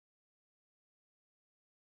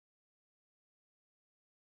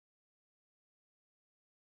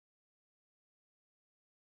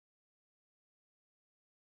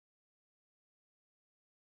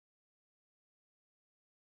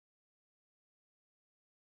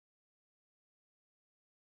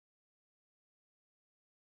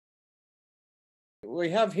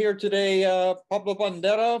We have here today Pablo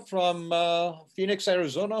Bandera from Phoenix,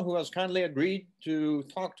 Arizona, who has kindly agreed to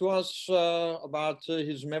talk to us about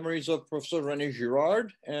his memories of Professor René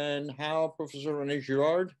Girard and how Professor René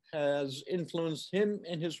Girard has influenced him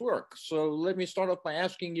in his work. So let me start off by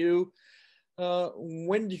asking you,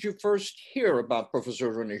 when did you first hear about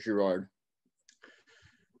Professor René Girard?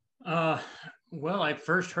 Well, I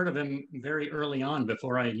first heard of him very early on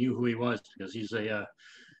before I knew who he was, because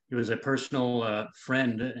he was a personal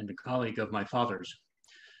friend and a colleague of my father's.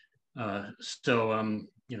 I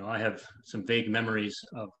have some vague memories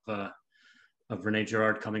of René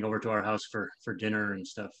Girard coming over to our house for dinner and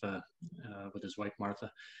stuff with his wife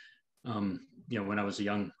Martha. When I was a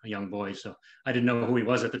young boy. So I didn't know who he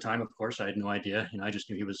was at the time. Of course, I had no idea. I just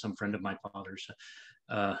knew he was some friend of my father's.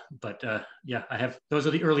 I have, those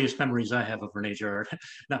are the earliest memories I have of René Girard.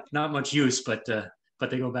 not much use, but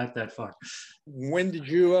they go back that far. When did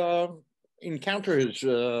you encounter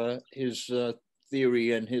his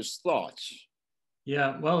theory and his thoughts?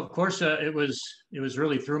 Yeah, well, of course, it was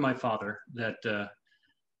really through my father that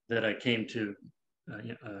I came to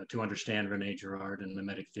understand René Girard and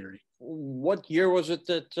mimetic theory. What year was it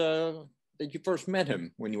that you first met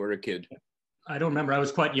him when you were a kid? I don't remember. I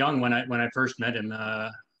was quite young when I first met him.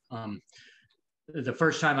 The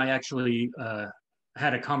first time I actually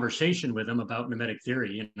had a conversation with him about mimetic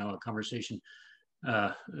theory, a conversation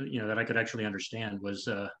that I could actually understand, was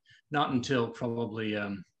not until probably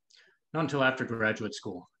not until after graduate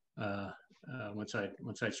school. Once I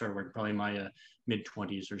started working, probably in my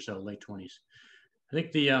mid-20s or so, late 20s. I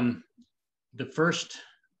think the first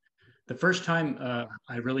time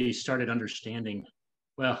I really started understanding,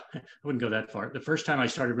 well, I wouldn't go that far. The first time I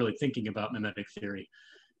started really thinking about mimetic theory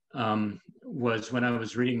was when I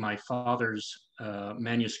was reading my father's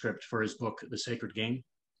manuscript for his book, The Sacred Game.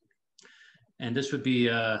 And this would be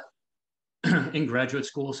in graduate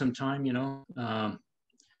school sometime,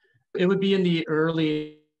 it would be in the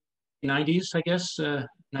early 90s, I guess,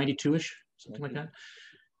 92-ish, something like that.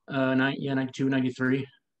 92, 93,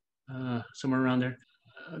 somewhere around there.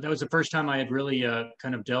 That was the first time I had really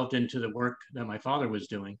kind of delved into the work that my father was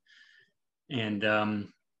doing. And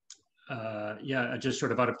just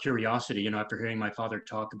sort of out of curiosity, after hearing my father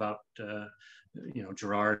talk about,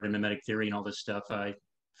 Girard and mimetic theory and all this stuff, I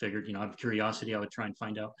figured, out of curiosity, I would try and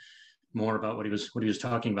find out more about what he was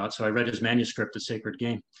talking about. So I read his manuscript, The Sacred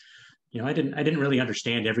Game. I didn't really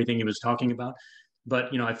understand everything he was talking about,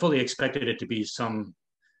 but, I fully expected it to be some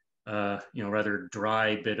rather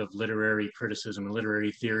dry bit of literary criticism and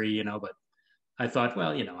literary theory, but I thought,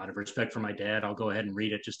 well, out of respect for my dad, I'll go ahead and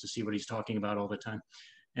read it just to see what he's talking about all the time.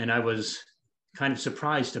 And I was kind of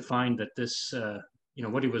surprised to find that this,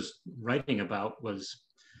 what he was writing about was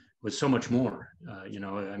so much more.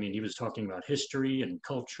 He was talking about history and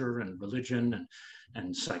culture and religion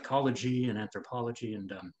and psychology and anthropology.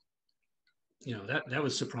 And, that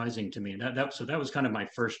was surprising to me. So that was kind of my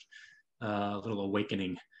first little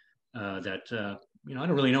awakening. I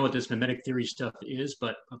don't really know what this mimetic theory stuff is,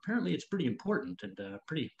 but apparently it's pretty important and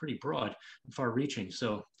pretty broad and far-reaching.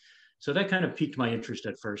 So that kind of piqued my interest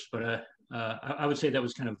at first. But I would say that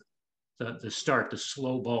was kind of the start, the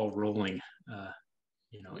slow ball rolling,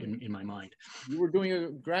 in my mind. You were doing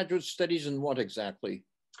your graduate studies in what exactly?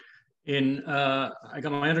 I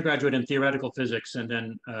got my undergraduate in theoretical physics, and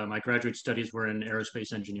then my graduate studies were in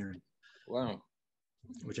aerospace engineering. Wow.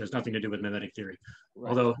 Which has nothing to do with mimetic theory. Right.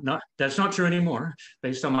 Although that's not true anymore.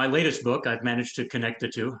 Based on my latest book, I've managed to connect the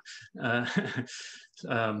two.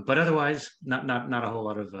 But otherwise, not a whole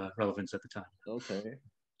lot of relevance at the time. Okay.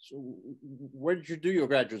 So where did you do your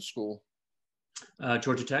graduate school?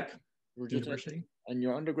 Georgia Tech University. Tech. And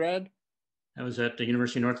your undergrad? I was at the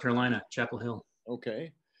University of North Carolina, Chapel Hill.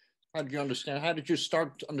 Okay. How did you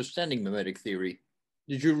start understanding mimetic theory?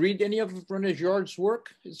 Did you read any of René Girard's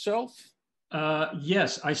work itself?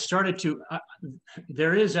 Yes, I started to.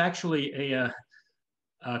 There is actually a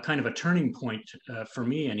kind of a turning point for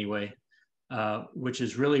me, anyway, which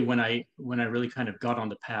is really when I really kind of got on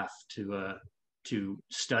the path to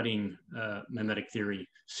studying mimetic theory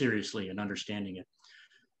seriously and understanding it.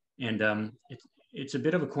 And it's a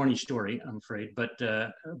bit of a corny story, I'm afraid, but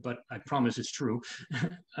I promise it's true.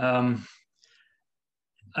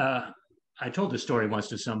 I told this story once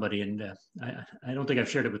to somebody, and I don't think I've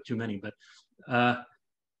shared it with too many, but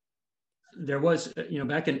there was,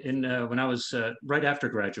 back in when I was right after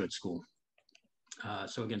graduate school,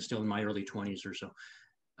 so again, still in my early 20s or so,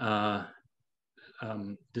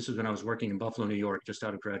 this is when I was working in Buffalo, New York, just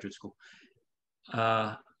out of graduate school.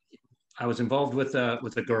 I was involved with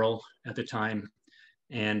a girl at the time,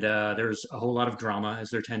 and there's a whole lot of drama, as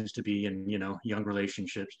there tends to be in young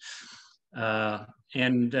relationships.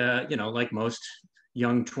 You know, like most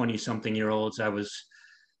young 20-something-year-olds, I was,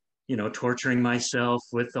 you know, torturing myself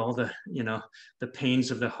with all the, you know, the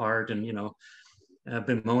pains of the heart, and, you know,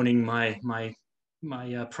 bemoaning my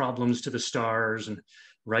problems to the stars, and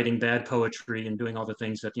writing bad poetry, and doing all the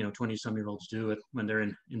things that, you know, 20-some-year-olds do when they're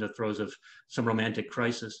in the throes of some romantic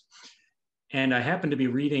crisis. And I happened to be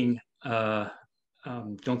reading Don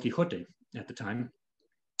Quixote at the time,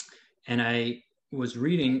 and I was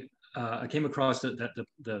reading. I came across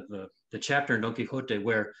the chapter in Don Quixote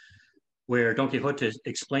where Don Quixote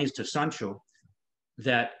explains to Sancho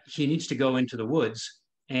that he needs to go into the woods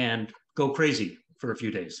and go crazy for a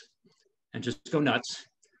few days and just go nuts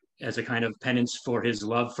as a kind of penance for his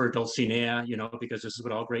love for Dulcinea, you know, because this is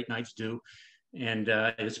what all great knights do. And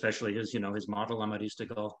especially his, you know, his model Amadis de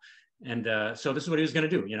Gaul. And so this is what he was going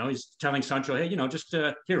to do. You know, he's telling Sancho, hey, you know, just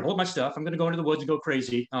here, hold my stuff. I'm going to go into the woods and go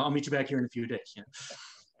crazy. I'll meet you back here in a few days. You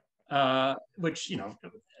know? Which, you know,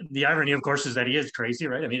 the irony, of course, is that he is crazy,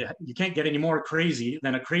 right? I mean, you can't get any more crazy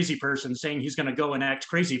than a crazy person saying he's going to go and act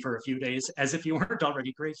crazy for a few days, as if you weren't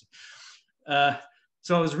already crazy.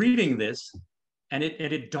 So I was reading this, and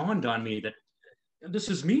it dawned on me that this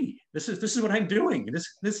is me. This is what I'm doing.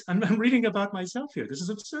 I'm reading about myself here. This is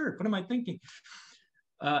absurd. What am I thinking?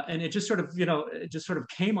 And it just sort of, you know, it just sort of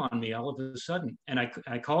came on me all of a sudden. And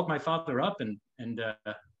I called my father up and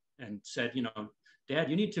said, you know, Dad,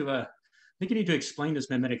 you need to, I think you need to explain this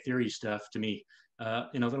mimetic theory stuff to me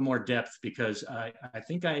in a little more depth, because I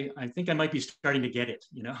think I might be starting to get it.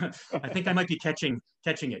 You know, I think I might be catching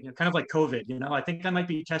it. You know, kind of like COVID. You know, I think I might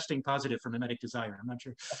be testing positive for mimetic desire. I'm not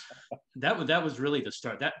sure. That was really the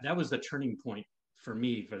start. That was the turning point for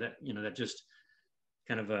me. For that, you know, that just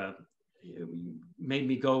kind of made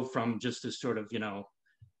me go from just this sort of, you know,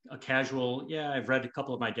 a casual, yeah, I've read a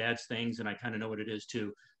couple of my dad's things and I kind of know what it is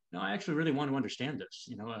too. No, I actually really want to understand this,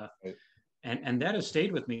 you know, right. And that has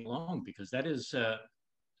stayed with me long, because that is,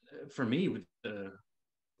 for me,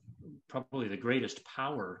 probably the greatest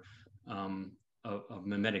power of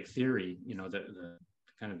mimetic theory. You know, the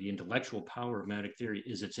kind of the intellectual power of mimetic theory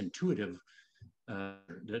is its intuitive,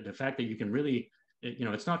 the fact that you can really, you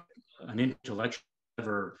know, it's not an intellectual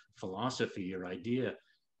philosophy or idea.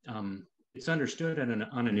 It's understood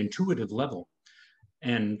on an intuitive level.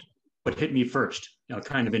 And what hit me first, a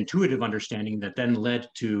kind of intuitive understanding that then led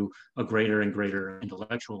to a greater and greater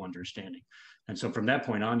intellectual understanding. And so from that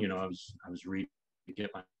point on, you know, I was reading to get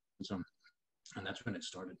my some, and that's when it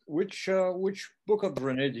started. Which book of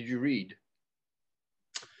René did you read?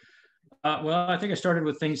 Well, I think I started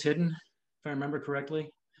with Things Hidden, if I remember correctly.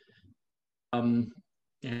 And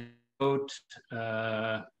wrote,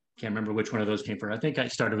 can't remember which one of those came first. I think I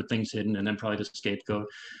started with Things Hidden, and then probably The Scapegoat.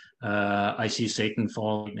 I See Satan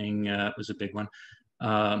Fall Lightning was a big one.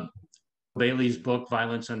 Bailey's book,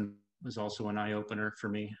 Violence, and was also an eye-opener for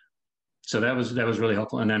me. So that was really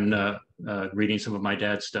helpful. And then reading some of my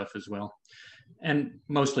dad's stuff as well. And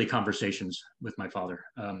mostly conversations with my father.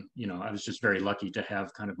 You know, I was just very lucky to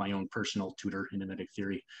have kind of my own personal tutor in mimetic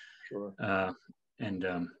theory. Sure.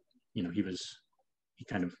 You know,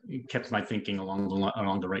 he kept my thinking along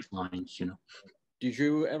the right lines, you know. Did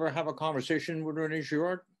you ever have a conversation with René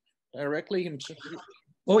Girard directly himself?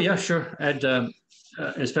 Oh yeah, sure. And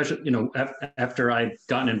especially, you know, after I'd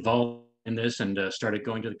gotten involved in this and started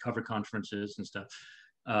going to the cover conferences and stuff,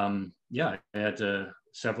 yeah, I had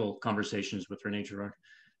several conversations with René Girard.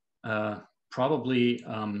 Probably,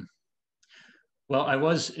 well, I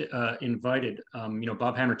was invited. You know,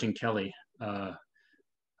 Bob Hamilton Kelly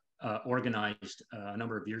organized a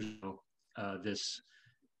number of years ago this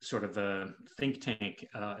sort of a think tank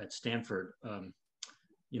at Stanford,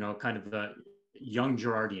 you know, kind of the young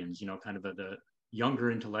Girardians, you know, kind of the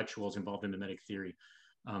younger intellectuals involved in mimetic theory.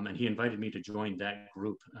 And he invited me to join that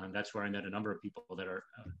group. That's where I met a number of people that are,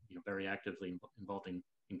 you know, very actively involved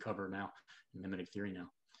in cover now, in mimetic theory now.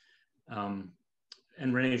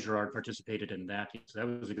 And René Girard participated in that. So that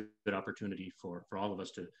was a good opportunity for all of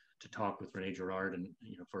us to talk with René Girard, and,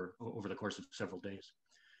 you know, for over the course of several days.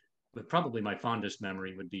 But probably my fondest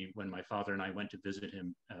memory would be when my father and I went to visit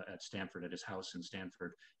him at Stanford, at his house in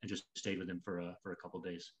Stanford, and just stayed with him for a couple of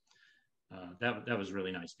days. That was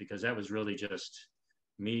really nice, because that was really just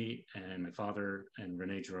me and my father and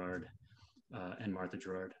René Girard and Martha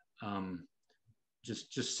Girard,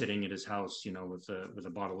 just sitting at his house, you know, with a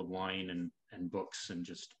bottle of wine and books, and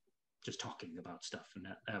just talking about stuff, and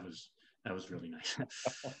that was really nice.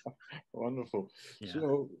 Wonderful. Yeah.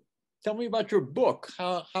 So tell me about your book.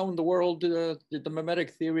 How in the world did the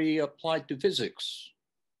mimetic theory apply to physics?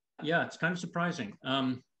 Yeah, it's kind of surprising.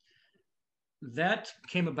 That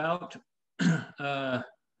came about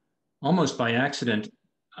almost by accident.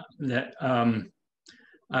 that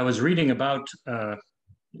I was reading about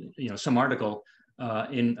some article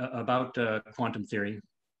about quantum theory.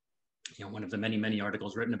 One of the many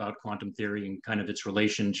articles written about quantum theory and kind of its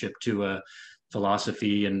relationship to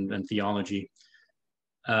philosophy and theology.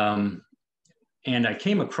 And I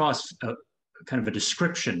came across kind of a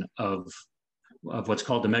description of what's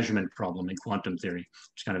called the measurement problem in quantum theory.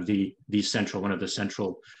 It's kind of one of the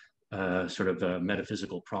central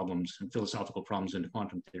metaphysical problems and philosophical problems in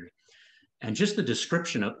quantum theory. And just the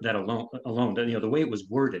description of that alone, the way it was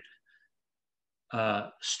worded,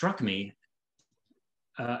 struck me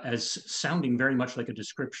as sounding very much like a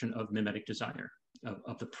description of mimetic desire,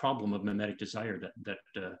 of the problem of mimetic desire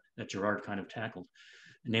that Girard kind of tackled,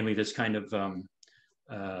 namely this kind of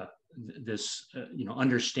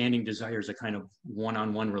understanding desire is a kind of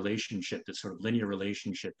one-on-one relationship, this sort of linear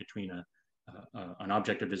relationship between an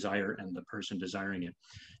object of desire and the person desiring it,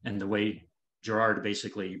 and the way Girard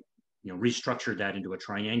basically restructured that into a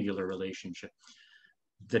triangular relationship.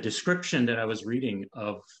 The description that I was reading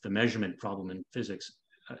of the measurement problem in physics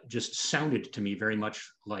just sounded to me very much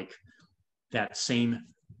like that same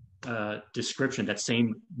description, that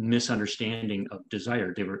same misunderstanding of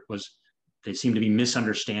desire. They seemed to be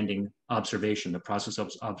misunderstanding observation, the process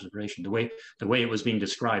of observation. The way it was being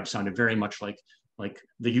described sounded very much like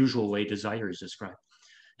the usual way desire is described.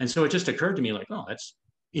 And so it just occurred to me like, oh, that's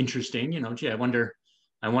interesting.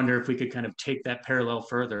 I wonder if we could kind of take that parallel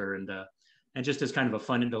further, and just as kind of a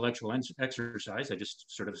fun intellectual exercise, I just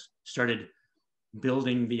sort of started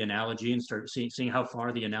building the analogy and started seeing how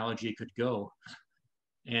far the analogy could go,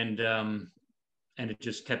 and it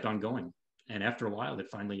just kept on going. And after a while, it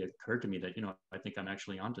finally occurred to me that I think I'm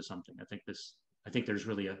actually onto something. I think there's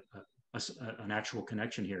really an actual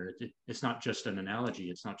connection here. It's not just an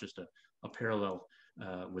analogy. It's not just a parallel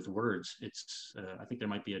with words. I think there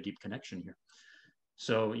might be a deep connection here.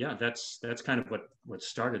 So yeah, that's kind of what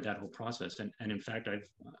started that whole process. And in fact,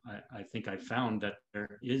 I think I found that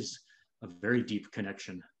there is a very deep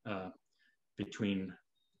connection between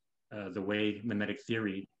the way mimetic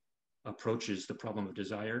theory approaches the problem of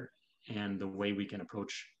desire and the way we can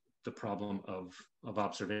approach the problem of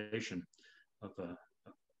observation, of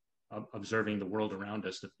observing the world around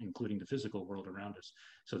us, including the physical world around us.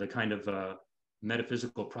 So the kind of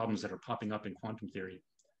metaphysical problems that are popping up in quantum theory,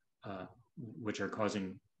 which are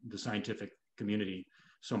causing the scientific community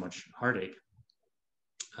so much heartache,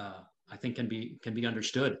 I think can be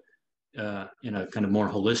understood in a kind of more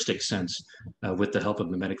holistic sense with the help of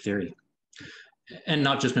mimetic theory. And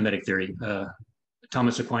not just mimetic theory.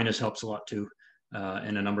 Thomas Aquinas helps a lot too,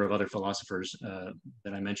 and a number of other philosophers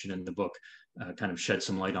that I mentioned in the book kind of shed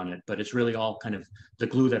some light on it. But it's really all kind of the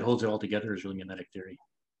glue that holds it all together is really mimetic theory.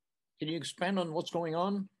 Can you expand on what's going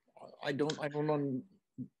on? I don't know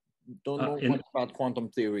much about quantum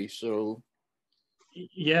theory, so.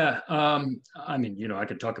 Yeah, I mean, I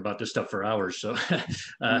could talk about this stuff for hours. So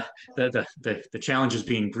the challenge is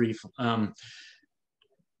being brief.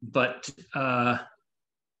 But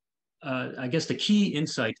I guess the key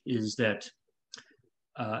insight is that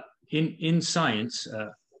in science,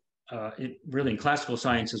 really in classical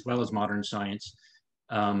science as well as modern science,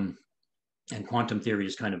 and quantum theory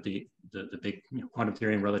is kind of the big, quantum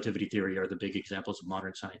theory and relativity theory are the big examples of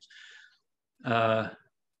modern science.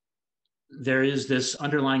 There is this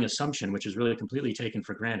underlying assumption, which is really completely taken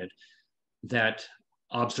for granted, that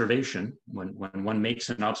observation, when one makes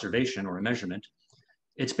an observation or a measurement,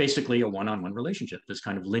 it's basically a one-on-one relationship, this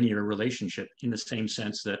kind of linear relationship, in the same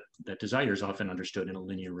sense that desire is often understood in a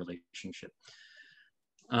linear relationship.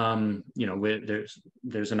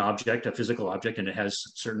 There's an object, a physical object, and it has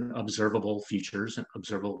certain observable features and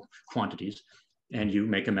observable quantities, and you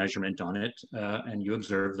make a measurement on it, and you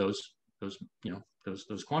observe those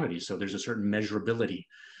quantities. So there's a certain measurability,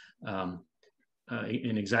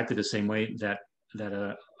 in exactly the same way that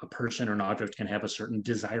a person or an object can have a certain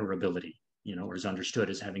desirability, or is understood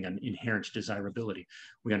as having an inherent desirability.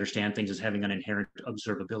 We understand things as having an inherent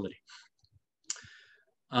observability.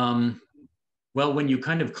 Well, when you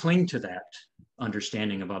kind of cling to that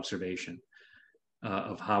understanding of observation,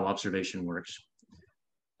 of how observation works,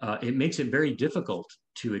 it makes it very difficult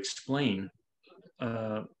to explain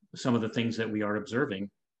some of the things that we are observing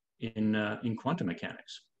in quantum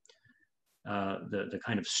mechanics. The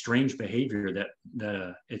kind of strange behavior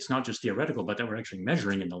that it's not just theoretical, but that we're actually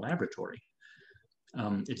measuring in the laboratory.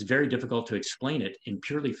 It's very difficult to explain it in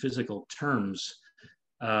purely physical terms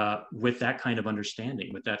with that kind of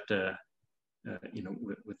understanding, with that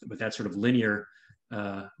with that sort of linear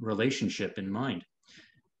relationship in mind.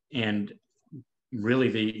 And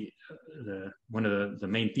really, one of the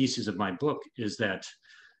main theses of my book is that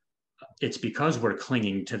it's because we're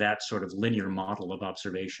clinging to that sort of linear model of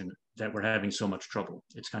observation that we're having so much trouble.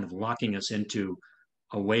 It's kind of locking us into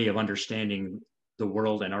a way of understanding the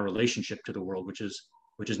world and our relationship to the world, which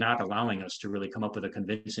is not allowing us to really come up with a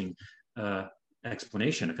convincing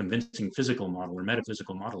explanation, a convincing physical model or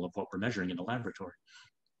metaphysical model of what we're measuring in the laboratory.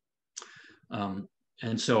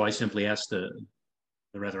 And so I simply asked the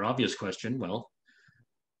rather obvious question, well,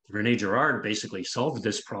 René Girard basically solved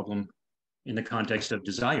this problem in the context of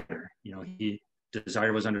desire. You know,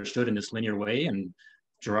 desire was understood in this linear way, and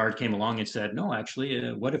Girard came along and said, no,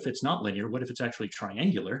 actually, what if it's not linear? What if it's actually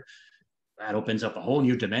triangular? That opens up a whole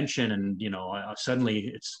new dimension, and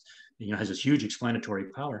suddenly it's has this huge explanatory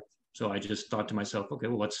power. So I just thought to myself, okay,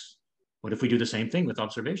 well, what if we do the same thing with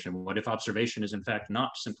observation? What if observation is in fact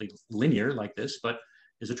not simply linear like this, but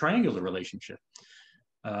is a triangular relationship?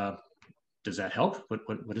 Does that help?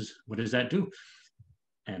 What does that do?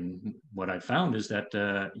 And what I found is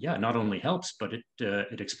that yeah, not only helps, but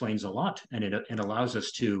it explains a lot, and it allows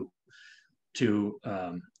us to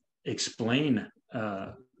explain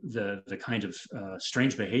the kind of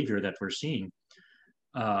strange behavior that we're seeing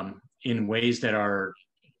in ways that are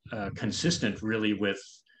consistent really with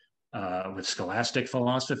scholastic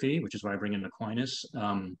philosophy, which is why I bring in Aquinas,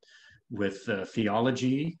 with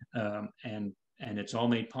theology, and it's all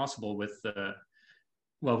made possible with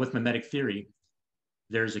with mimetic theory.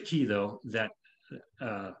 There's a key, though, that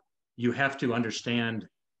you have to understand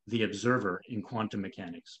the observer in quantum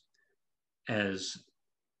mechanics as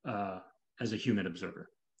a human observer,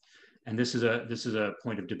 and this is a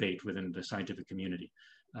point of debate within the scientific community.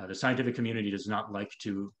 The scientific community does not like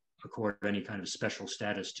to accord any kind of special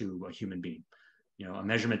status to a human being. You know, a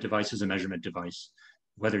measurement device is a measurement device.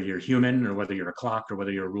 Whether you're human or whether you're a clock or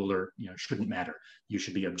whether you're a ruler, shouldn't matter. You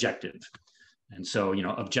should be objective. And so,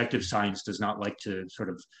 objective science does not like to sort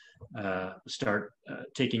of start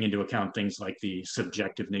taking into account things like the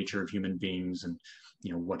subjective nature of human beings and,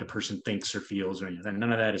 what a person thinks or feels, or anything.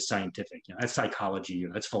 None of that is scientific. That's psychology,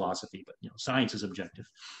 or that's philosophy, but, science is objective.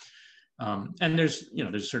 And there's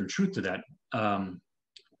a certain truth to that.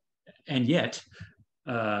 And yet,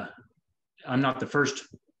 I'm not the first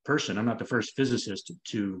person, I'm not the first physicist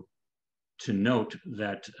to note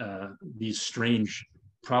that these strange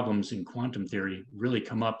problems in quantum theory really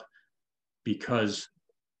come up because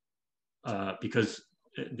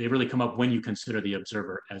they really come up when you consider the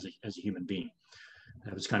observer as a human being.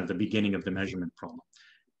 That was kind of the beginning of the measurement problem.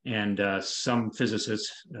 And some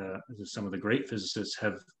physicists, some of the great physicists,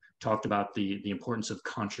 have talked about the importance of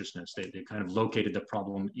consciousness. They kind of located the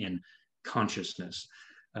problem in consciousness.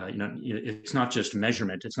 It's not just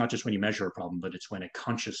measurement. It's not just when you measure a problem, but it's when a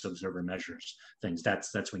conscious observer measures things.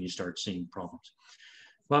 That's when you start seeing problems.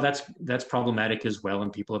 Well, that's problematic as well,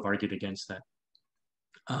 and people have argued against that.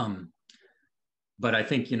 But I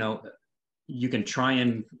think you can try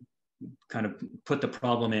and kind of put the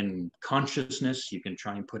problem in consciousness. You can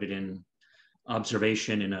try and put it in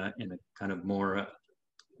observation in a kind of more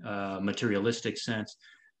materialistic sense.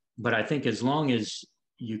 But I think as long as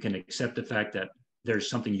you can accept the fact that there's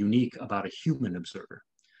something unique about a human observer,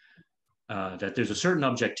 that there's a certain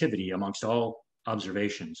objectivity amongst all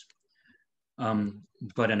observations,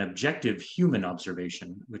 but an objective human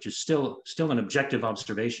observation, which is still an objective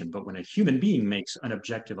observation, but when a human being makes an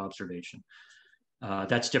objective observation,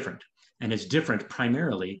 that's different. And it's different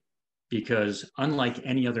primarily because, unlike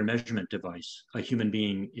any other measurement device, a human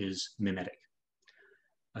being is mimetic.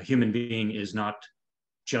 A human being is not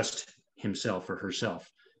just himself or herself.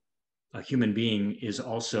 A human being is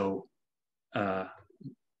also,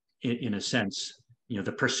 in a sense,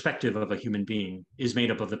 the perspective of a human being is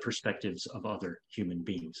made up of the perspectives of other human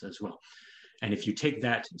beings as well. And if you take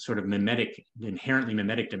that sort of inherently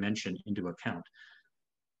mimetic dimension into account,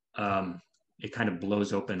 it kind of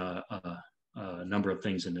blows open a number of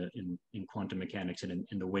things in quantum mechanics and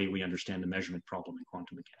in the way we understand the measurement problem in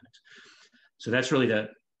quantum mechanics. So that's really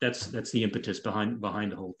that's the impetus behind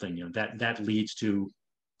the whole thing. That leads to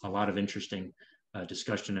a lot of interesting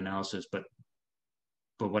discussion analysis. But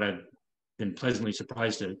what I've been pleasantly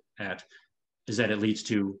surprised at is that it leads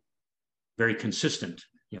to very consistent.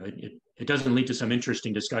 It doesn't lead to some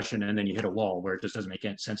interesting discussion and then you hit a wall where it just doesn't make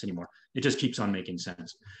any sense anymore. It just keeps on making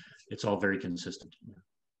sense. It's all very consistent.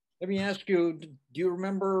 Let me ask you, do you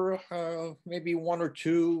remember maybe one or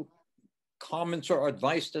two comments or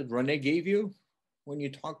advice that René gave you when you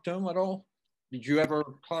talked to him at all? Did you ever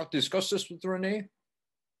discuss this with René?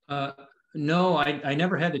 No, I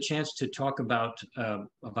never had the chance to talk about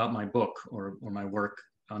my book or my work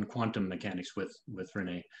on quantum mechanics with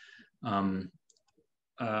René.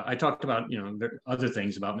 I talked about other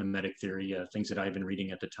things about mimetic theory, things that I've been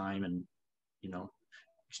reading at the time, and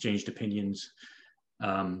exchanged opinions.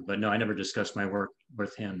 But no, I never discussed my work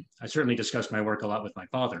with him. I certainly discussed my work a lot with my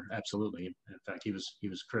father. Absolutely. In fact, he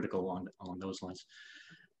was critical on those lines.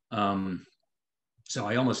 So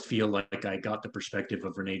I almost feel like I got the perspective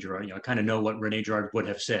of René Girard. You know, I kind of know what René Girard would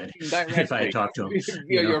have said if I had talked to him.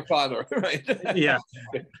 Via your father, right? Yeah.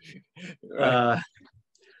 Right.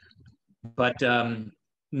 But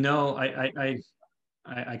no,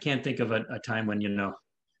 I can't think of a time when, you know,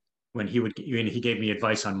 when he gave me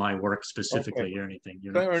advice on my work specifically or anything.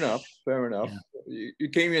 You know? Fair enough. Fair enough. Yeah. You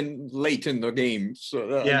came in late in the game, so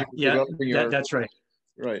that's right.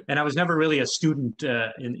 Right. And I was never really a student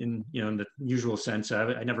in you know, in the usual sense.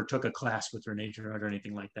 I never took a class with René Girard or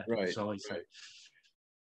anything like that. Right. It's always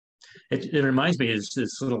it reminds me of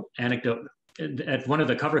this little anecdote at one of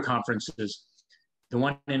the cover conferences, the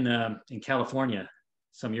one in California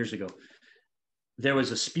some years ago. There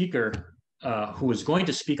was a speaker who was going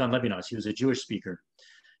to speak on Levinas. He was a Jewish speaker.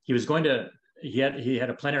 He was going to he had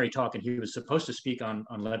a plenary talk, and he was supposed to speak on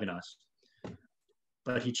Levinas.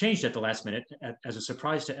 But he changed at the last minute as a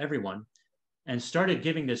surprise to everyone and started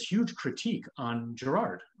giving this huge critique on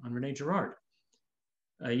Girard, on René Girard.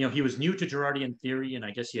 You know, he was new to Girardian theory, and I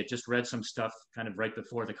guess he had just read some stuff kind of right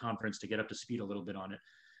before the conference to get up to speed a little bit on it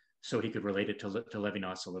so he could relate it to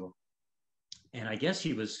Levinas a little. And I guess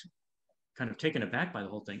he was kind of taken aback by the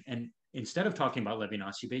whole thing. And instead of talking about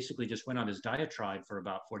Levinas, he basically just went on his diatribe for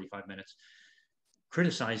about 45 minutes,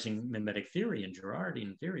 criticizing mimetic theory and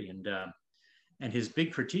Girardian theory. And his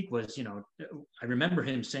big critique was, you know, I remember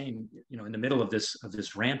him saying, you know, in the middle of this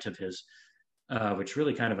rant of his, which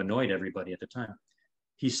really kind of annoyed everybody at the time.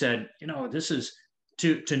 He said, you know, this is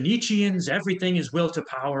to Nietzscheans, everything is will to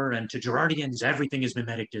power, and to Girardians, everything is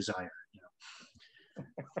mimetic desire. You know?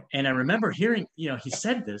 And I remember hearing, you know, he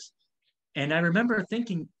said this, and I remember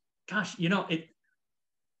thinking, gosh, you know,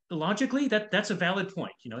 logically that's a valid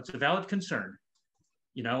point. You know, it's a valid concern.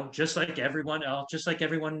 You know, just like everyone else, just like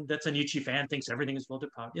everyone that's a Nietzsche fan thinks everything is will to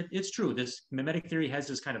power. It's true. This mimetic theory has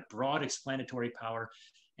this kind of broad explanatory power,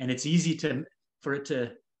 and it's easy for it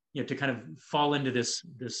to, you know, to kind of fall into this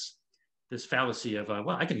fallacy of well,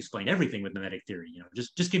 I can explain everything with mimetic theory. You know,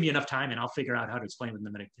 just give me enough time and I'll figure out how to explain with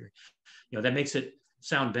mimetic theory. You know, that makes it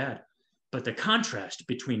sound bad. But the contrast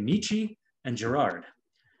between Nietzsche and Girard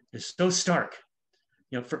is so stark.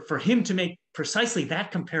 You know, for him to make precisely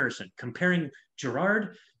that comparison, comparing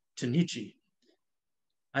Girard to Nietzsche,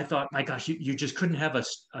 I thought, my gosh, you just couldn't have a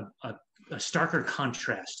starker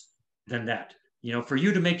contrast than that. You know, for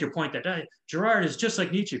you to make your point that Girard is just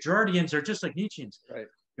like Nietzsche, Girardians are just like Nietzscheans. Right.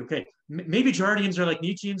 Okay, maybe Girardians are like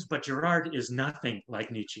Nietzscheans, but Girard is nothing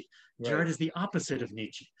like Nietzsche. Right. Girard is the opposite of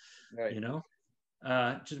Nietzsche. Right. You know,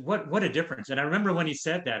 just what a difference. And I remember when he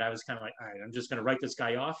said that, I was kind of like, all right, I'm just going to write this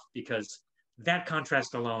guy off, because that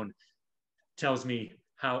contrast alone tells me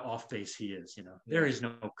how off base he is. You know, there is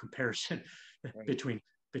no comparison between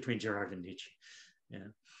Girard and Nietzsche. Yeah.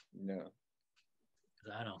 No.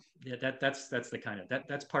 I don't. Yeah, that's the kind of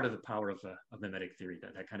that's part of the power of mimetic theory.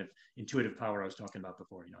 That kind of intuitive power I was talking about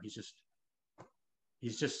before. You know, he's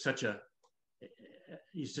just such a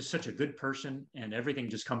good person, and everything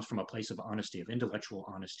just comes from a place of honesty, of intellectual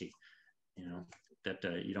honesty. You know, that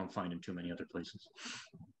you don't find in too many other places.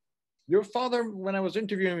 Your father, when I was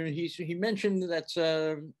interviewing him, he mentioned that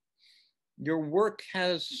your work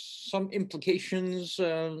has some implications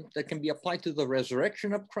that can be applied to the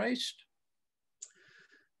resurrection of Christ.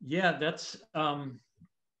 Yeah, that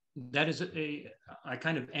is I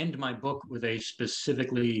kind of end my book with a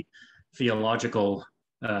specifically theological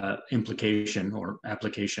implication or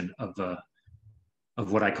application of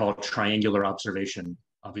what I call triangular observation,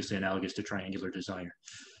 obviously analogous to triangular desire.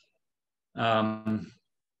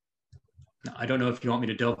 I don't know if you want me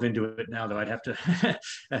to delve into it now, though. I'd have to.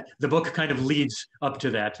 The book kind of leads up to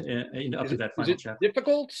that, to that final chapter. Is it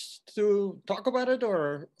difficult to talk about it,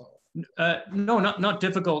 or? No, not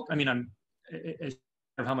difficult. I mean,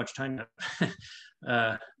 how much time?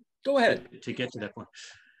 Go ahead. To get to that point.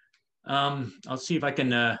 I'll see if I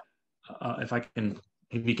can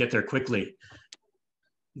maybe get there quickly.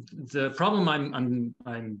 The problem I'm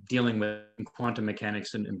dealing with in quantum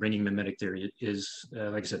mechanics and bringing mimetic theory is,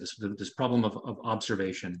 like I said, this problem of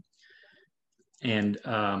observation, and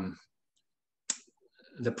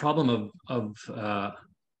the problem of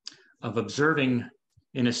observing,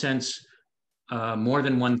 in a sense, more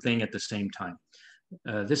than one thing at the same time.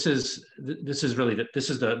 This is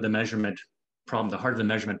the measurement problem, the heart of the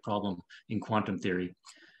measurement problem in quantum theory.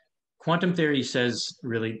 Quantum theory says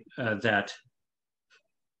really that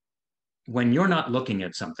when you're not looking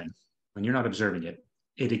at something, when you're not observing it,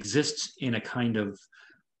 it exists in a kind of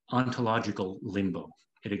ontological limbo.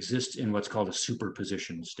 it exists in what's called a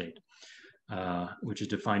superposition state, which is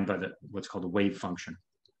defined by what's called a wave function.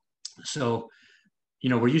 So,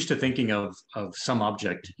 we're used to thinking of some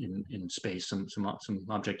object in space, some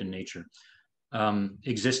object in nature,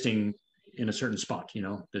 existing in a certain spot.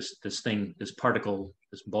 This thing, this particle,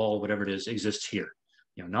 this ball, whatever it is, exists here.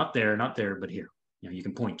 Not there, but here. You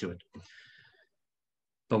can point to it.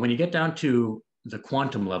 But when you get down to the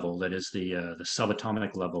quantum level, that is the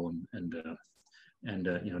subatomic level, and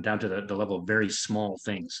down to the level of very small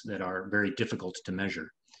things that are very difficult to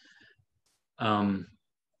measure,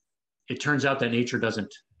 it turns out that nature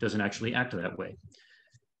doesn't actually act that way.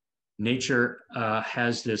 Nature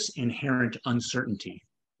has this inherent uncertainty,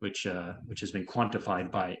 which has been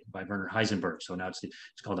quantified by Werner Heisenberg. So now it's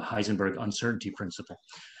called the Heisenberg uncertainty principle,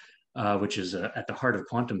 which is at the heart of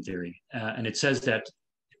quantum theory. And it says that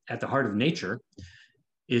at the heart of nature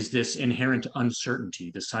is this inherent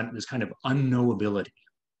uncertainty, this kind of unknowability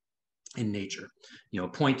in nature, a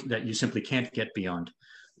point that you simply can't get beyond.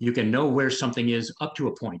 You can know where something is up to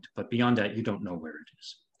a point, but beyond that, you don't know where it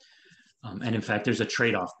is. And in fact, there's a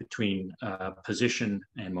trade-off between position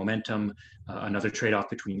and momentum, another trade-off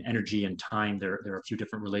between energy and time. There are a few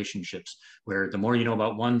different relationships where the more you know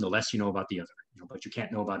about one, the less you know about the other, but you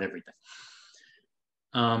can't know about everything.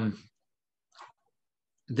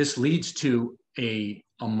 This leads to a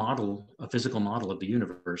physical model of the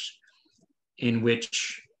universe in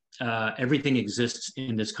which everything exists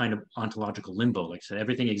in this kind of ontological limbo. Like I said,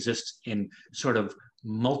 everything exists in sort of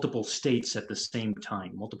multiple states at the same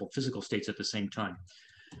time, multiple physical states at the same time.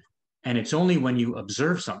 And it's only when you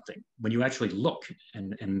observe something, when you actually look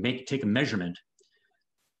and take a measurement,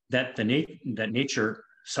 that nature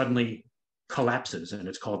suddenly collapses, and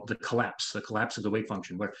it's called the collapse of the wave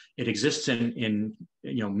function, where it exists in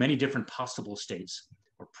many different possible states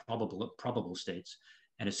or probable states.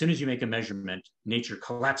 And as soon as you make a measurement, nature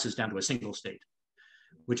collapses down to a single state,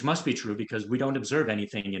 which must be true because we don't observe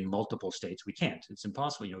anything in multiple states. We can't. It's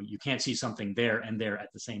impossible. You can't see something there and there at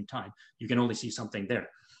the same time. You can only see something there.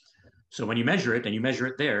 So when you measure it and you measure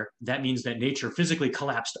it there, that means that nature physically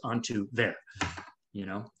collapsed onto there,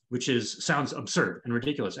 which sounds absurd and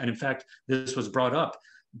ridiculous. And in fact, this was brought up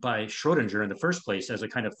by Schrodinger in the first place as a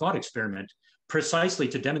kind of thought experiment, precisely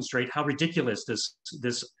to demonstrate how ridiculous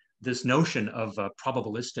this notion of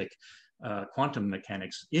probabilistic quantum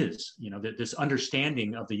mechanics is. This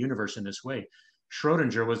understanding of the universe in this way.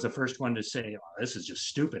 Schrodinger was the first one to say, oh, this is just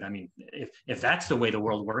stupid. I mean, if that's the way the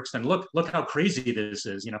world works, then look how crazy this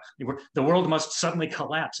is. The world must suddenly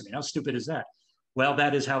collapse. I mean, how stupid is that? Well,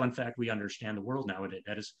 that is how, in fact, we understand the world nowadays.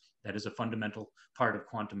 That is a fundamental part of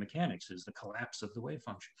quantum mechanics, is the collapse of the wave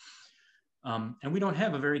function. And we don't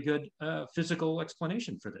have a very good physical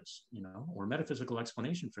explanation for this, or metaphysical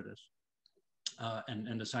explanation for this.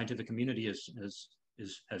 And the scientific community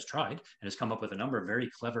has tried and has come up with a number of very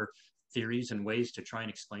clever theories and ways to try and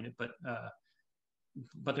explain it, but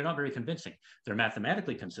they're not very convincing. They're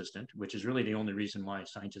mathematically consistent, which is really the only reason why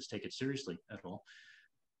scientists take it seriously at all.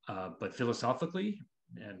 But philosophically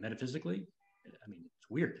and metaphysically, I mean, it's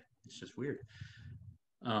weird. It's just weird.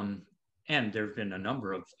 And there have been a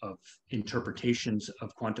number of interpretations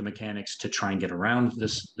of quantum mechanics to try and get around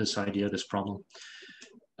this idea, this problem.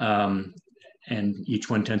 And each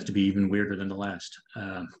one tends to be even weirder than the last.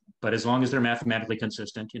 But as long as they're mathematically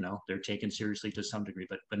consistent, they're taken seriously to some degree,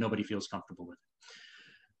 but nobody feels comfortable with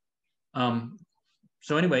it.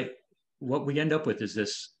 So anyway, what we end up with is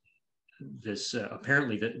this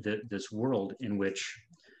apparently this world in which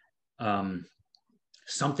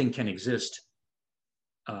something can exist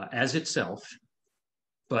as itself,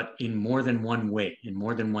 but in more than one way, in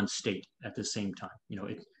more than one state at the same time.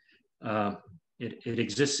 It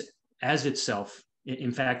exists as itself.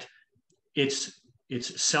 In fact, its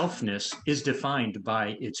selfness is defined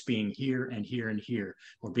by its being here and here and here,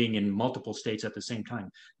 or being in multiple states at the same time.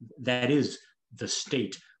 That is the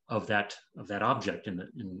state of that object in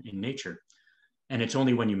nature. And it's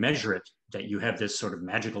only when you measure it that you have this sort of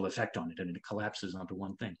magical effect on it, and it collapses onto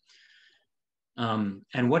one thing.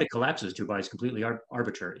 And what it collapses to by is completely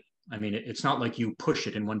arbitrary. I mean, it's not like you push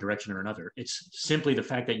it in one direction or another. It's simply the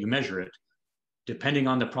fact that you measure it, depending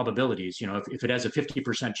on the probabilities. If it has a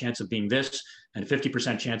 50% chance of being this and a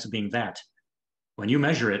 50% chance of being that, when you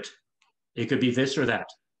measure it, it could be this or that.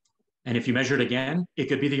 And if you measure it again, it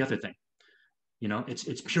could be the other thing.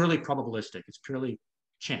 It's purely probabilistic. It's purely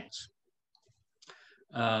chance.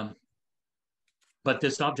 But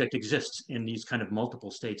this object exists in these kind of multiple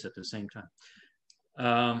states at the same time.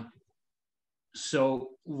 So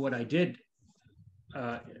what I did,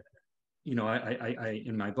 I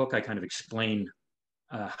in my book, I kind of explain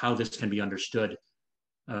how this can be understood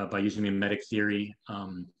by using mimetic theory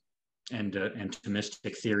and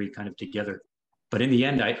Thomistic theory kind of together. But in the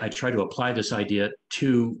end, I try to apply this idea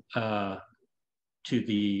to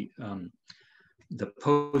the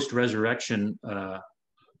post-resurrection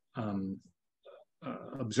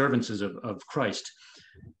observances of Christ.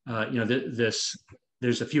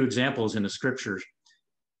 There's a few examples in the scriptures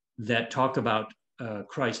that talk about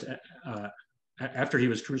Christ after he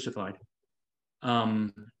was crucified,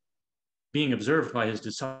 being observed by his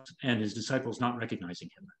disciples and his disciples not recognizing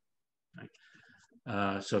him.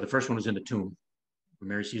 Right? So the first one was in the tomb.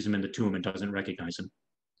 Mary sees him in the tomb and doesn't recognize him.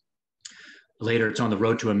 Later, it's on the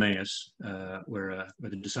road to Emmaus, where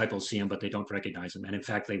the disciples see him, but they don't recognize him. And in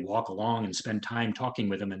fact, they walk along and spend time talking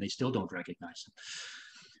with him, and they still don't recognize him.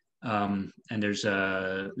 And there's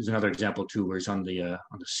another example too, where he's on the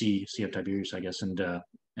Sea of Tiberias, I guess, and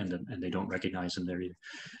they don't recognize him there either.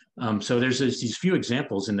 So there's these few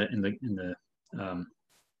examples in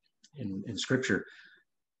Scripture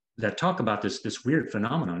that talk about this weird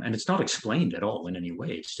phenomenon, and it's not explained at all in any way.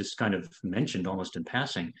 It's just kind of mentioned almost in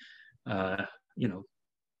passing. The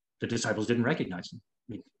disciples didn't recognize him.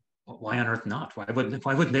 I mean, why on earth not? Why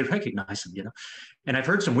wouldn't they recognize him? And I've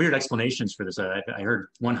heard some weird explanations for this. I heard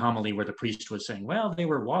one homily where the priest was saying, well, they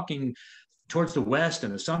were walking towards the west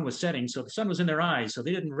and the sun was setting, so the sun was in their eyes, so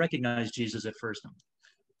they didn't recognize Jesus at first.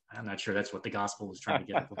 I'm not sure that's what the gospel was trying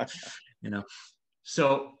to get at.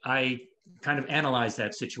 So I kind of analyzed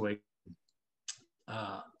that situation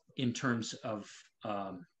in terms of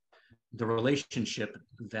the relationship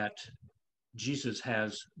that Jesus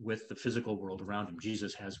has with the physical world around him.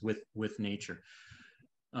 Jesus has with nature,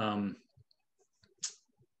 and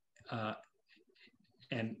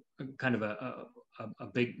kind of a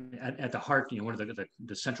big at the heart. One of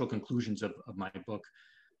the central conclusions of my book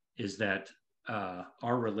is that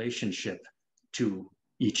our relationship to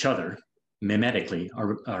each other, mimetically,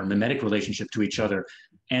 our mimetic relationship to each other,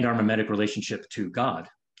 and our mimetic relationship to God,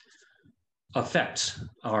 affects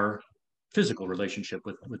our physical relationship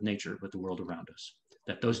with nature, with the world around us.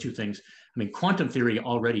 That those two things, quantum theory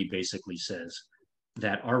already basically says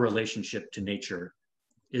that our relationship to nature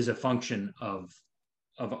is a function of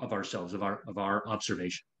ourselves, of our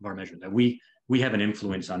observation, of our measurement. That we have an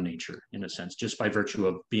influence on nature, in a sense, just by virtue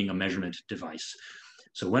of being a measurement device.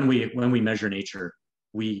 So when we measure nature,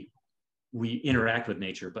 we interact with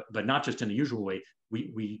nature, but not just in the usual way.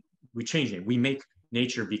 We change it. We make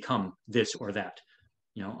nature become this or that.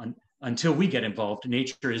 Until we get involved,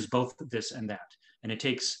 nature is both this and that. And it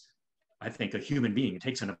takes, I think, a human being, it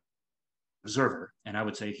takes an observer, and I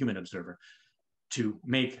would say a human observer, to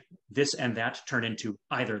make this and that turn into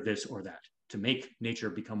either this or that, to make nature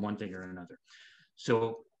become one thing or another.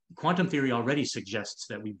 So quantum theory already suggests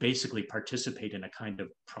that we basically participate in a kind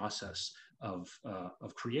of process of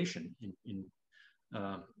creation.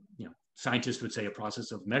 Scientists would say a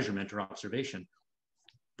process of measurement or observation.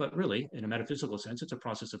 But really, in a metaphysical sense, it's a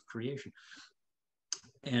process of creation.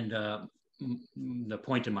 And the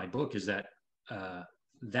point in my book is that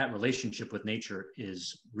that relationship with nature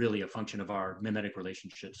is really a function of our mimetic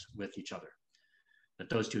relationships with each other. That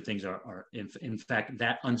those two things are in fact,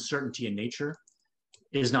 that uncertainty in nature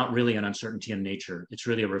is not really an uncertainty in nature. It's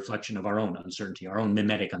really a reflection of our own uncertainty, our own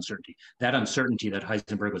mimetic uncertainty. That uncertainty that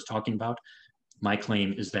Heisenberg was talking about, my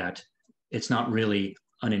claim is that it's not really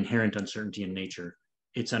an inherent uncertainty in nature.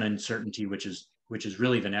 It's an uncertainty which is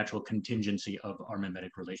really the natural contingency of our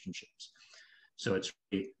mimetic relationships. So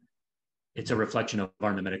it's a reflection of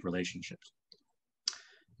our mimetic relationships.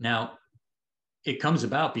 Now, it comes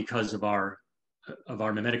about because of our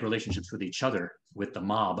mimetic relationships with each other, with the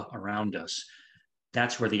mob around us.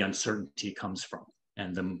 That's where the uncertainty comes from.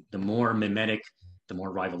 And the more mimetic, the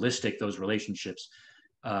more rivalistic those relationships,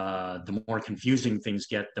 the more confusing things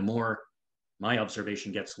get, the more my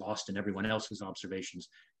observation gets lost in everyone else's observations,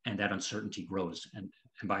 and that uncertainty grows. And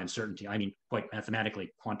by uncertainty, I mean quite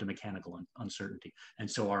mathematically, quantum mechanical uncertainty. And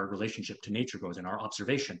so our relationship to nature grows, and our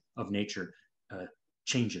observation of nature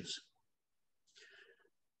changes.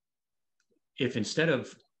 If instead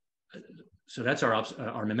of, so that's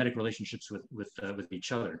our mimetic relationships with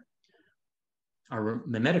each other. Our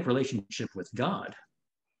mimetic relationship with God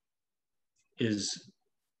is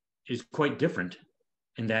quite different,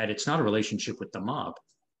 in that it's not a relationship with the mob.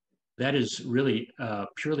 That is really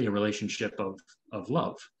purely a relationship of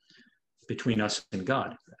love between us and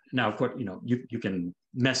God. Now, of course, you can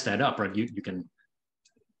mess that up, right? You can,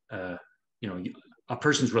 a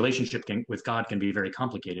person's relationship with God can be very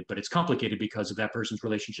complicated, but it's complicated because of that person's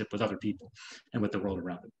relationship with other people and with the world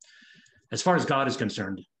around them. As far as God is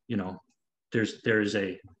concerned, there's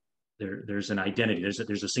an identity.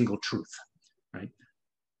 There's a single truth, right?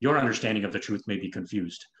 Your understanding of the truth may be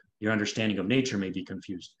confused. Your understanding of nature may be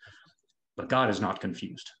confused, but God is not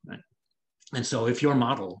confused. Right? And so if your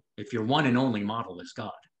model, if your one and only model is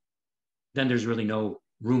God, then there's really no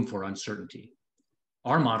room for uncertainty.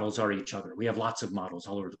 Our models are each other. We have lots of models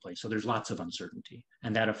all over the place. So there's lots of uncertainty,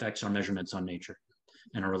 and that affects our measurements on nature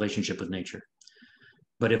and our relationship with nature.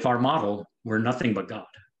 But if our model were nothing but God,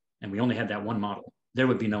 and we only had that one model, there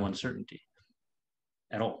would be no uncertainty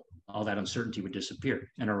at all. All that uncertainty would disappear,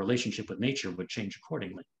 and our relationship with nature would change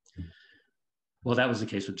accordingly. Well, that was the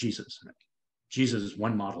case with Jesus. Right? Jesus'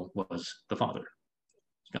 one model was the Father,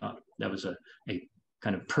 God. That was a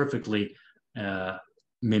kind of perfectly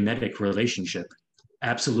mimetic relationship,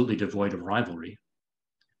 absolutely devoid of rivalry,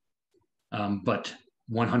 but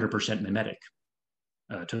 100% mimetic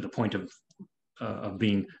to the point of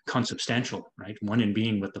being consubstantial, right? One in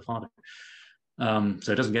being with the Father.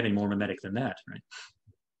 So it doesn't get any more mimetic than that,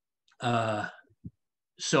 right?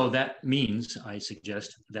 So that means, I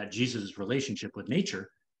suggest, that Jesus' relationship with nature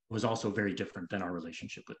was also very different than our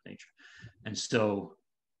relationship with nature. And so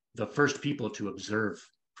the first people to observe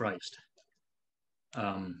Christ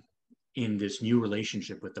in this new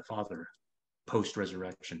relationship with the Father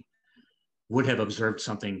post-resurrection would have observed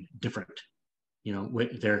something different. You know,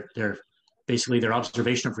 their basically their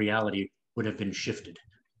observation of reality would have been shifted.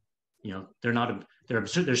 You know, they're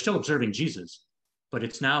still observing Jesus, but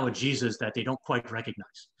it's now a Jesus that they don't quite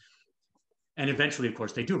recognize. And eventually, of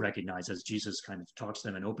course, they do recognize as Jesus kind of talks to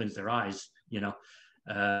them and opens their eyes. You know,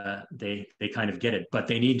 they kind of get it, but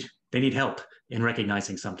they need help in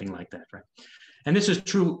recognizing something like that, right? And this is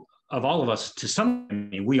true of all of us to some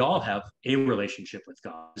degree. We all have a relationship with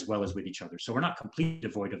God as well as with each other, so we're not completely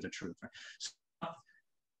devoid of the truth. Right? So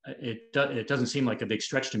it doesn't seem like a big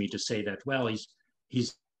stretch to me to say that, well,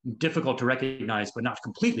 he's difficult to recognize, but not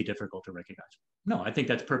completely difficult to recognize. No, I think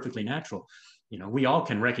that's perfectly natural. You know, we all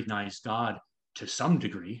can recognize God to some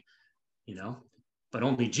degree, you know, but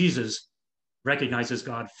only Jesus recognizes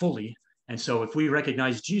God fully. And so if we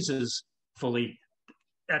recognize Jesus fully,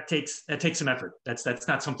 that takes some effort. That's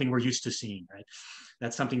not something we're used to seeing, right?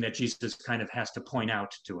 That's something that Jesus kind of has to point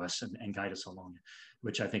out to us and guide us along,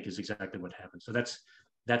 which I think is exactly what happened. So that's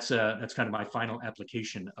kind of my final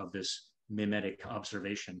application of this mimetic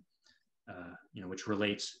observation, you know, which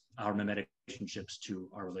relates our mimetic relationships to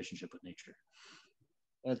our relationship with nature.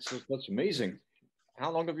 That's amazing. How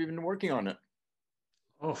long have you been working on it?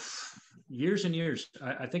 Oh, years and years.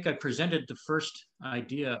 I think I presented the first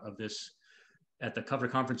idea of this at the cover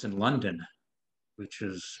conference in London, which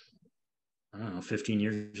is, I don't know, 15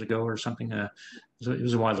 years ago or something. It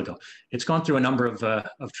was a while ago. It's gone through a number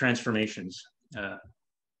of transformations.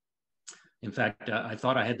 In fact, I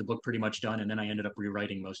thought I had the book pretty much done, and then I ended up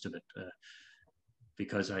rewriting most of it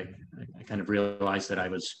because I kind of realized that I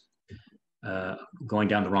was going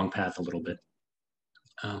down the wrong path a little bit.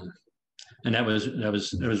 And that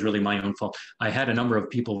was really my own fault. I had a number of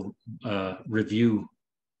people review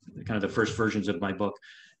kind of the first versions of my book,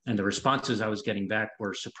 and the responses I was getting back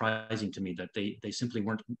were surprising to me, that they simply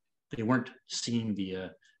weren't seeing the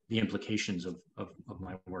implications of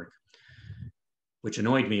my work, which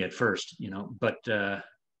annoyed me at first, you know. But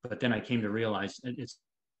then I came to realize it's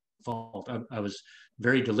fault. I was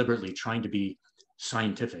very deliberately trying to be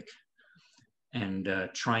scientific and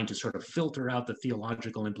trying to sort of filter out the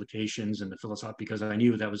theological implications and the philosophy, because I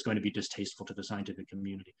knew that was going to be distasteful to the scientific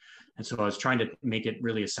community. And so I was trying to make it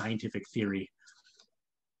really a scientific theory.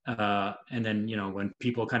 And then, you know, when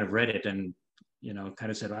people kind of read it and, you know, kind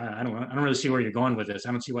of said, I don't really see where you're going with this.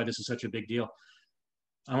 I don't see why this is such a big deal.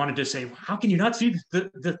 I wanted to say, how can you not see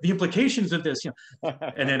the implications of this? You know?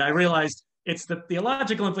 And then I realized it's the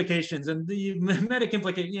theological implications and the mimetic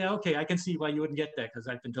implications. Yeah, okay, I can see why you wouldn't get that, because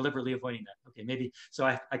I've been deliberately avoiding that. Okay, maybe. So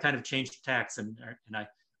I kind of changed tacks and I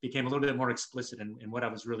became a little bit more explicit in what I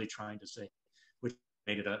was really trying to say, which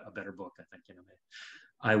made it a better book, I think. You know,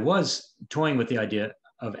 I was toying with the idea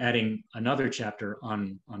of adding another chapter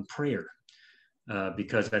on prayer.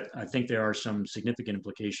 Because I think there are some significant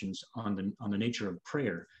implications on the nature of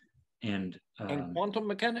prayer, and quantum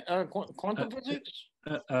mechanics, quantum physics.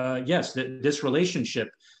 Yes, this relationship,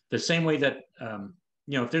 the same way that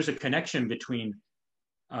you know, if there's a connection between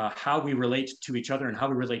how we relate to each other and how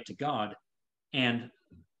we relate to God, and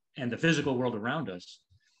the physical world around us.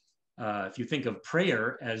 If you think of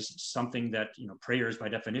prayer as something that, you know, prayer is by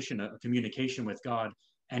definition a communication with God,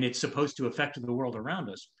 and it's supposed to affect the world around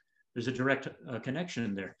us. There's a direct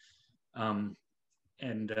connection there.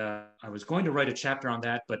 And I was going to write a chapter on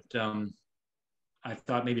that, but I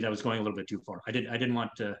thought maybe that was going a little bit too far. I didn't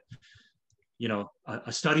want to, you know,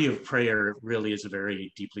 a study of prayer really is a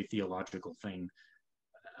very deeply theological thing.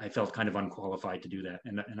 I felt kind of unqualified to do that,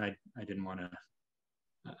 and I didn't want to.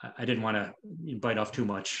 I didn't want to bite off too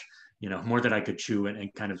much, more than I could chew,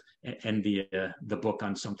 and kind of end the book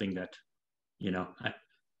on something that,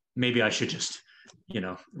 maybe I should just,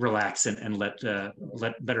 relax and let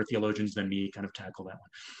better theologians than me kind of tackle that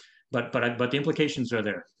one. But the implications are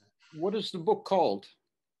there. What is the book called?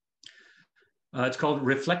 It's called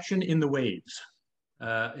Reflection in the Waves.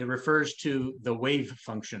 It refers to the wave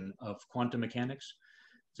function of quantum mechanics.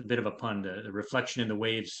 It's a bit of a pun. The reflection in the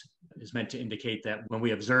waves is meant to indicate that when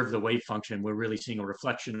we observe the wave function, we're really seeing a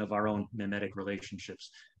reflection of our own mimetic relationships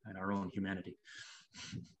and our own humanity.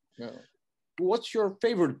 Yeah. What's your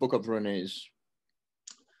favorite book of René's?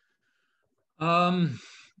 I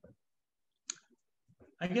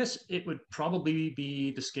guess it would probably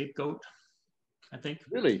be The Scapegoat, I think.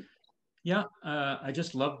 Really? Yeah, I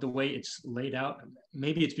just love the way it's laid out.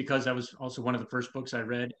 Maybe it's because that was also one of the first books I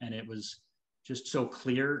read, and it was just so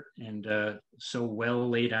clear and so well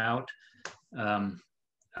laid out.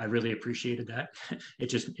 I really appreciated that. It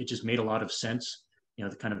just made a lot of sense.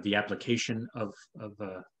 The kind of the application of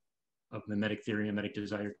mimetic theory and mimetic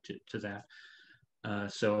desire to that.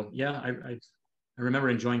 So yeah, I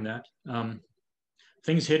remember enjoying that.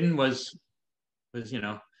 Things Hidden was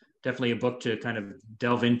definitely a book to kind of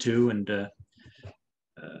delve into, and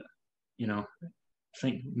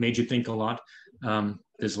made you think a lot.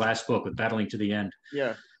 His last book with Battling to the End.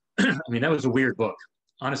 Yeah. I mean, that was a weird book.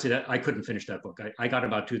 Honestly, that I couldn't finish that book. I got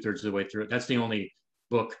about 2/3 of the way through it. That's the only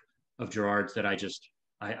book of Girard's that I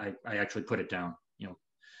actually put it down.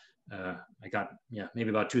 I got maybe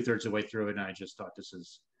about 2/3 of the way through it, and I just thought this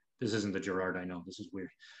isn't the Girard I know. This is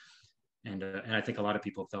weird, and I think a lot of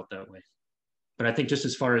people felt that way. But I think just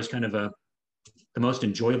as far as kind of the most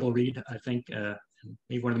enjoyable read, I think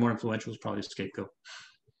maybe one of the more influential is probably Scapegoat.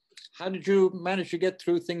 How did you manage to get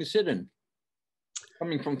through Things Hidden,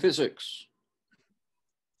 coming from physics?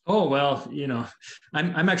 Oh, well,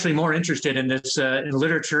 I'm actually more interested in this in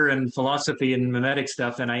literature and philosophy and mimetic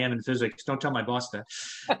stuff than I am in physics. Don't tell my boss that.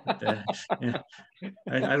 But,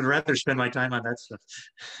 I would rather spend my time on that stuff.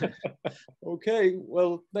 Okay,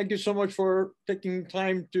 well, thank you so much for taking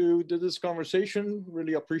time to do this conversation.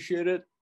 Really appreciate it.